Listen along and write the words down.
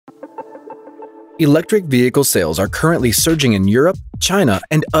Electric vehicle sales are currently surging in Europe, China,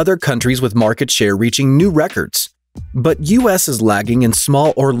 and other countries with market share reaching new records. But US is lagging in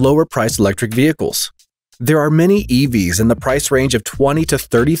small or lower-priced electric vehicles. There are many EVs in the price range of $20,000 to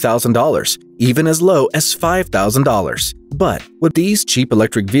 $30,000, even as low as $5,000. But would these cheap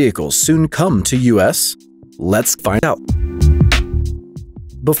electric vehicles soon come to US? Let's find out.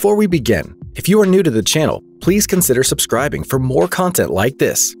 Before we begin, if you are new to the channel, please consider subscribing for more content like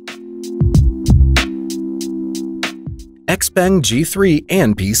this. XPeng G3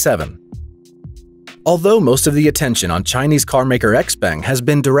 and P7. Although most of the attention on Chinese carmaker XPeng has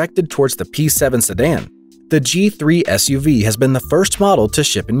been directed towards the P7 sedan, the G3 SUV has been the first model to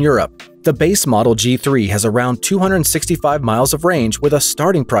ship in Europe. The base model G3 has around 265 miles of range with a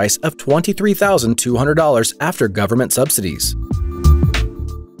starting price of $23,200 after government subsidies.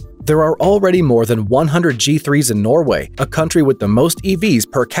 There are already more than 100 G3s in Norway, a country with the most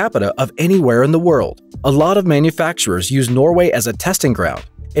EVs per capita of anywhere in the world. A lot of manufacturers use Norway as a testing ground.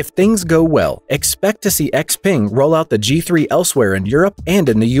 If things go well, expect to see XPeng roll out the G3 elsewhere in Europe and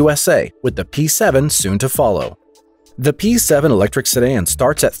in the USA, with the P7 soon to follow. The P7 electric sedan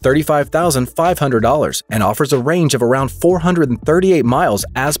starts at $35,500 and offers a range of around 438 miles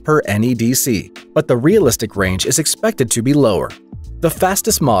as per NEDC, but the realistic range is expected to be lower. The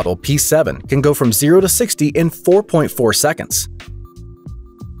fastest model, P7, can go from 0 to 60 in 4.4 seconds.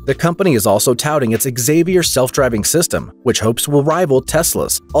 The company is also touting its Xavier self-driving system, which hopes will rival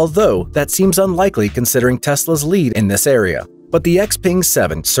Tesla's, although that seems unlikely considering Tesla's lead in this area. But the XPeng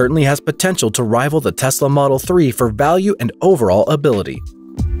 7 certainly has potential to rival the Tesla Model 3 for value and overall ability.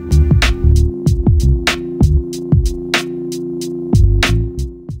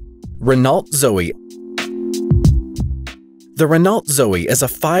 Renault Zoe. The Renault Zoe is a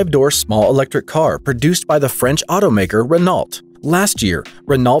 5-door small electric car produced by the French automaker Renault. Last year,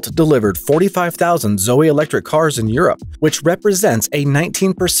 Renault delivered 45,000 Zoe electric cars in Europe, which represents a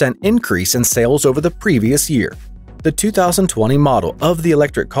 19% increase in sales over the previous year. The 2020 model of the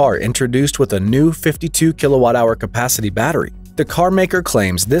electric car introduced with a new 52 kWh capacity battery. The carmaker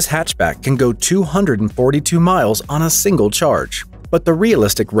claims this hatchback can go 242 miles on a single charge, but the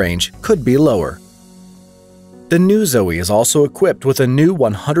realistic range could be lower. The new Zoe is also equipped with a new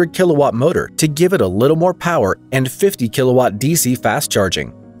 100 kilowatt motor to give it a little more power and 50 kilowatt DC fast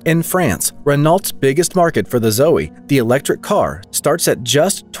charging. In France, Renault's biggest market for the Zoe, the electric car, starts at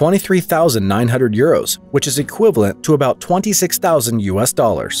just 23,900 euros, which is equivalent to about 26,000 US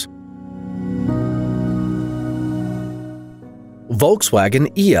dollars.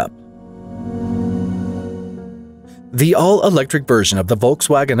 Volkswagen e-Up. The all-electric version of the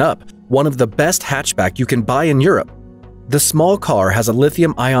Volkswagen Up, one of the best hatchback you can buy in Europe. The small car has a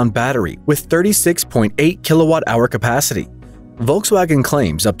lithium-ion battery with 36.8 kilowatt-hour capacity. Volkswagen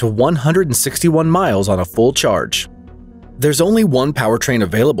claims up to 161 miles on a full charge. There's only one powertrain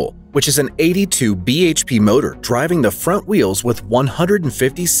available, which is an 82 bhp motor driving the front wheels with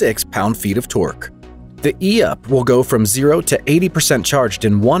 156 pound-feet of torque. The e-Up will go from 0 to 80% charged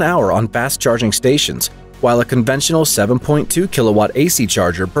in 1 hour on fast charging stations, while a conventional 7.2 kilowatt AC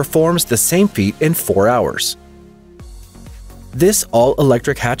charger performs the same feat in 4 hours. This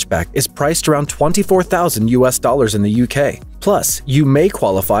all-electric hatchback is priced around 24,000 US dollars in the UK. Plus, you may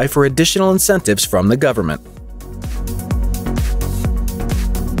qualify for additional incentives from the government.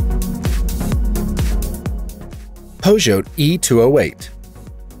 Peugeot E208.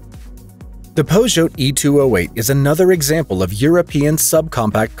 The Peugeot E208 is another example of European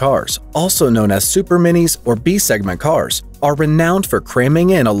subcompact cars, also known as super minis or B-segment cars, are renowned for cramming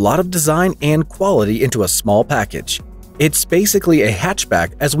in a lot of design and quality into a small package. It's basically a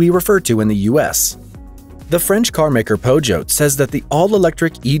hatchback as we refer to in the US. The French carmaker Peugeot says that the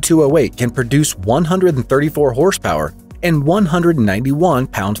all-electric E208 can produce 134 horsepower and 191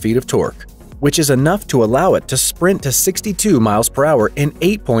 pound-feet of torque, which is enough to allow it to sprint to 62 miles per hour in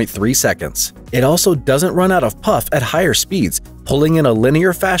 8.3 seconds. It also doesn't run out of puff at higher speeds, pulling in a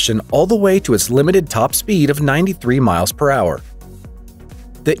linear fashion all the way to its limited top speed of 93 miles per hour.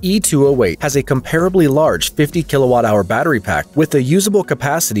 The E208 has a comparably large 50 kilowatt-hour battery pack with a usable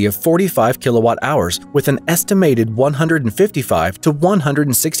capacity of 45 kilowatt-hours with an estimated 155 to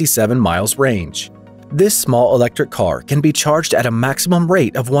 167 miles range. This small electric car can be charged at a maximum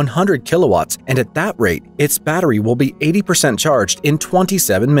rate of 100 kilowatts, and at that rate, its battery will be 80% charged in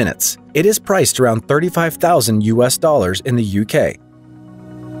 27 minutes. It is priced around 35,000 US dollars in the UK.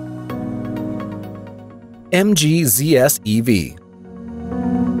 MG ZS EV.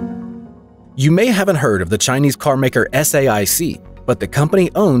 You may haven't heard of the Chinese carmaker SAIC, but the company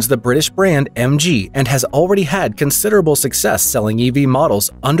owns the British brand MG and has already had considerable success selling EV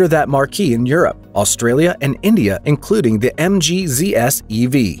models under that marquee in Europe, Australia, and India, including the MG ZS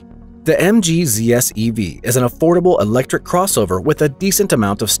EV. The MG ZS EV is an affordable electric crossover with a decent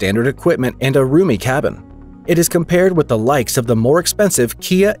amount of standard equipment and a roomy cabin. It is compared with the likes of the more expensive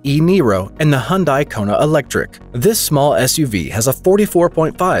Kia e-Niro and the Hyundai Kona Electric. This small SUV has a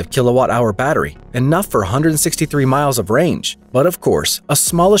 44.5 kilowatt-hour battery, enough for 163 miles of range. But of course, a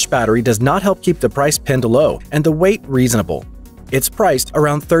smallish battery does not help keep the price pinned low and the weight reasonable. It's priced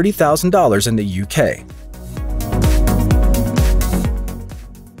around $30,000 in the UK.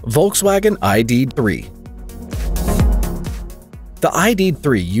 Volkswagen ID.3. The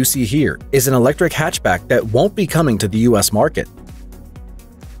ID.3 you see here is an electric hatchback that won't be coming to the US market.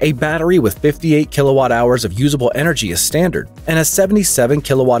 A battery with 58 kilowatt-hours of usable energy is standard, and a 77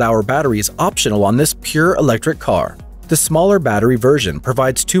 kilowatt-hour battery is optional on this pure electric car. The smaller battery version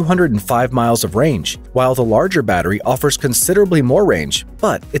provides 205 miles of range, while the larger battery offers considerably more range,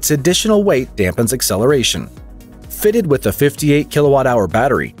 but its additional weight dampens acceleration. Fitted with a 58 kilowatt-hour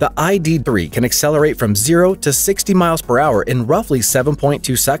battery, the ID.3 can accelerate from 0 to 60 miles per hour in roughly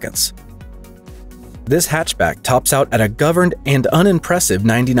 7.2 seconds. This hatchback tops out at a governed and unimpressive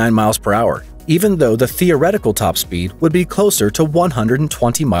 99 miles per hour, even though the theoretical top speed would be closer to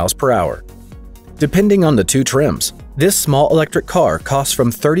 120 miles per hour. Depending on the two trims, this small electric car costs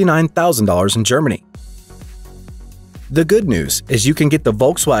from $39,000 in Germany. The good news is you can get the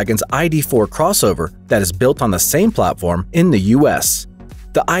Volkswagen's ID.4 crossover that is built on the same platform in the US.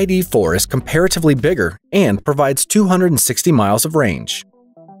 The ID.4 is comparatively bigger and provides 260 miles of range.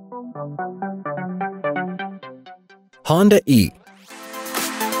 Honda E.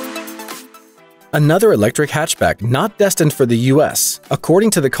 Another electric hatchback not destined for the US. According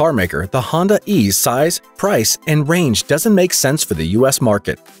to the carmaker, the Honda E's size, price, and range doesn't make sense for the US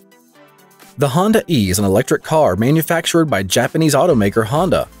market. The Honda E is an electric car manufactured by Japanese automaker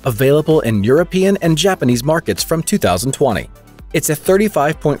Honda, available in European and Japanese markets from 2020. Its a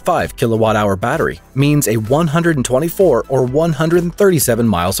 35.5 kilowatt-hour battery means a 124 or 137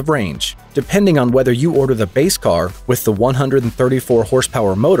 miles of range, depending on whether you order the base car with the 134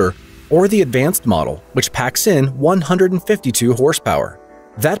 horsepower motor or the advanced model, which packs in 152 horsepower.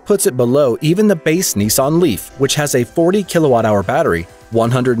 That puts it below even the base Nissan Leaf, which has a 40 kilowatt-hour battery,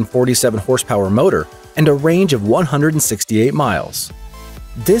 147 horsepower motor, and a range of 168 miles.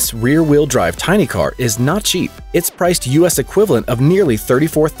 This rear-wheel drive tiny car is not cheap. It's priced US equivalent of nearly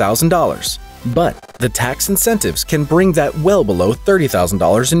 $34,000. But the tax incentives can bring that well below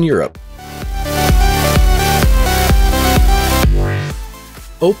 $30,000 in Europe.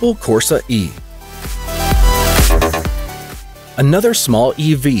 Opel Corsa E. Another small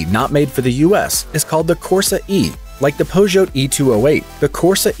EV not made for the US is called the Corsa E. Like the Peugeot E208, the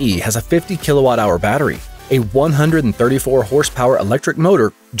Corsa E has a 50 kilowatt-hour battery, a 134 horsepower electric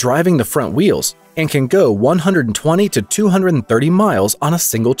motor driving the front wheels, and can go 120 to 230 miles on a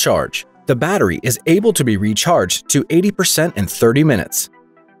single charge. The battery is able to be recharged to 80% in 30 minutes.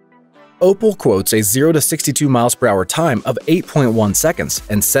 Opel quotes a 0 to 62 miles per hour time of 8.1 seconds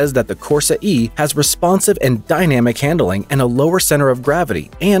and says that the Corsa E has responsive and dynamic handling and a lower center of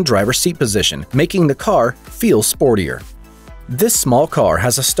gravity and driver's seat position, making the car feel sportier. This small car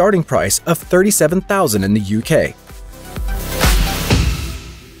has a starting price of $37,000 in the UK.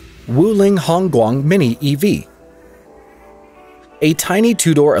 Wuling Hong-Guang Mini EV. A tiny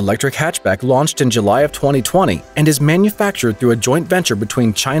two-door electric hatchback launched in July of 2020 and is manufactured through a joint venture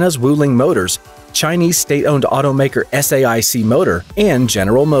between China's Wuling Motors, Chinese state-owned automaker SAIC Motor, and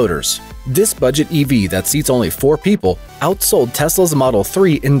General Motors. This budget EV that seats only 4 people outsold Tesla's Model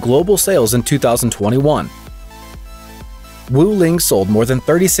 3 in global sales in 2021. Wuling sold more than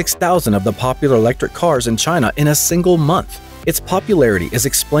 36,000 of the popular electric cars in China in a single month. Its popularity is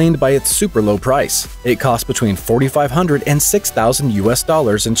explained by its super low price. It costs between $4,500 and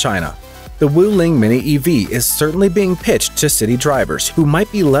 $6,000 in China. The Wuling Mini EV is certainly being pitched to city drivers who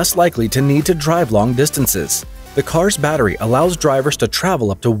might be less likely to need to drive long distances. The car's battery allows drivers to travel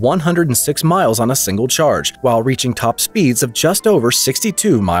up to 106 miles on a single charge, while reaching top speeds of just over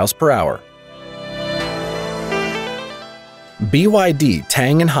 62 miles per hour. BYD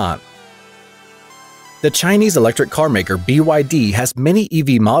Tang & Han. The Chinese electric car maker BYD has many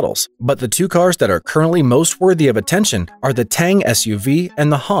EV models, but the two cars that are currently most worthy of attention are the Tang SUV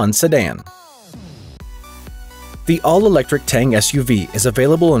and the Han sedan. The all-electric Tang SUV is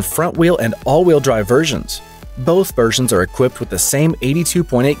available in front-wheel and all-wheel drive versions. Both versions are equipped with the same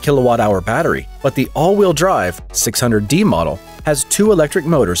 82.8 kilowatt-hour battery, but the all-wheel drive 600D model has 2 electric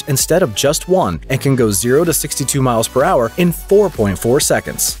motors instead of just one and can go 0 to 62 miles per hour in 4.4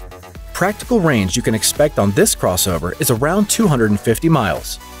 seconds. Practical range you can expect on this crossover is around 250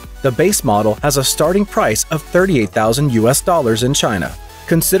 miles. The base model has a starting price of $38,000 in China.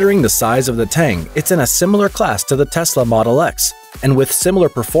 Considering the size of the Tang, it's in a similar class to the Tesla Model X, and with similar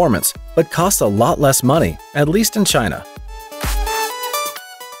performance, but costs a lot less money, at least in China.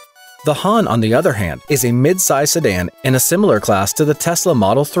 The Han, on the other hand, is a mid-size sedan in a similar class to the Tesla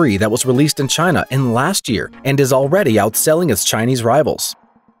Model 3 that was released in China in last year and is already outselling its Chinese rivals.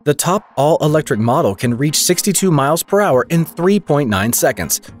 The top all-electric model can reach 62 miles per hour in 3.9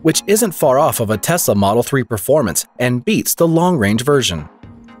 seconds, which isn't far off of a Tesla Model 3 performance and beats the long-range version.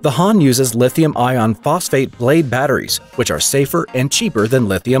 The Han uses lithium-ion phosphate blade batteries, which are safer and cheaper than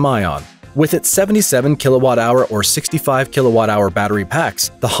lithium-ion. With its 77 kWh or 65 kWh battery packs,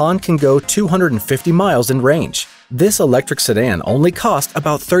 the Han can go 250 miles in range. This electric sedan only cost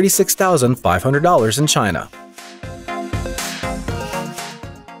about $36,500 in China.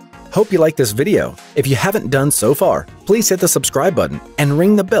 Hope you liked this video. If you haven't done so far, please hit the subscribe button and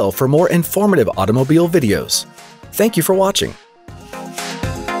ring the bell for more informative automobile videos. Thank you for watching.